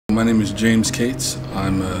My name is James Cates.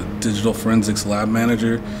 I'm a digital forensics lab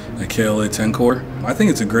manager at KLA 10 Core. I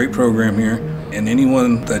think it's a great program here, and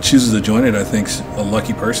anyone that chooses to join it, I think, is a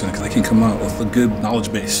lucky person because they can come out with a good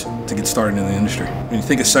knowledge base to get started in the industry. When you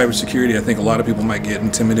think of cybersecurity, I think a lot of people might get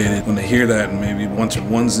intimidated when they hear that, and maybe bunch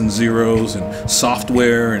of ones and zeros and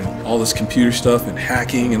software and all this computer stuff and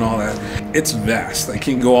hacking and all that. It's vast. They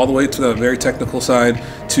can go all the way to the very technical side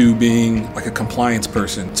to being like a compliance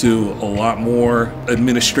person to a lot more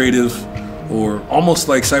administrative or almost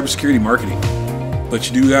like cybersecurity marketing. But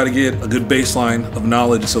you do got to get a good baseline of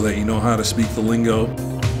knowledge so that you know how to speak the lingo.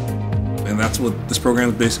 And that's what this program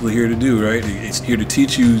is basically here to do, right? It's here to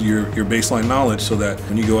teach you your baseline knowledge so that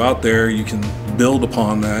when you go out there, you can build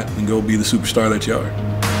upon that and go be the superstar that you are.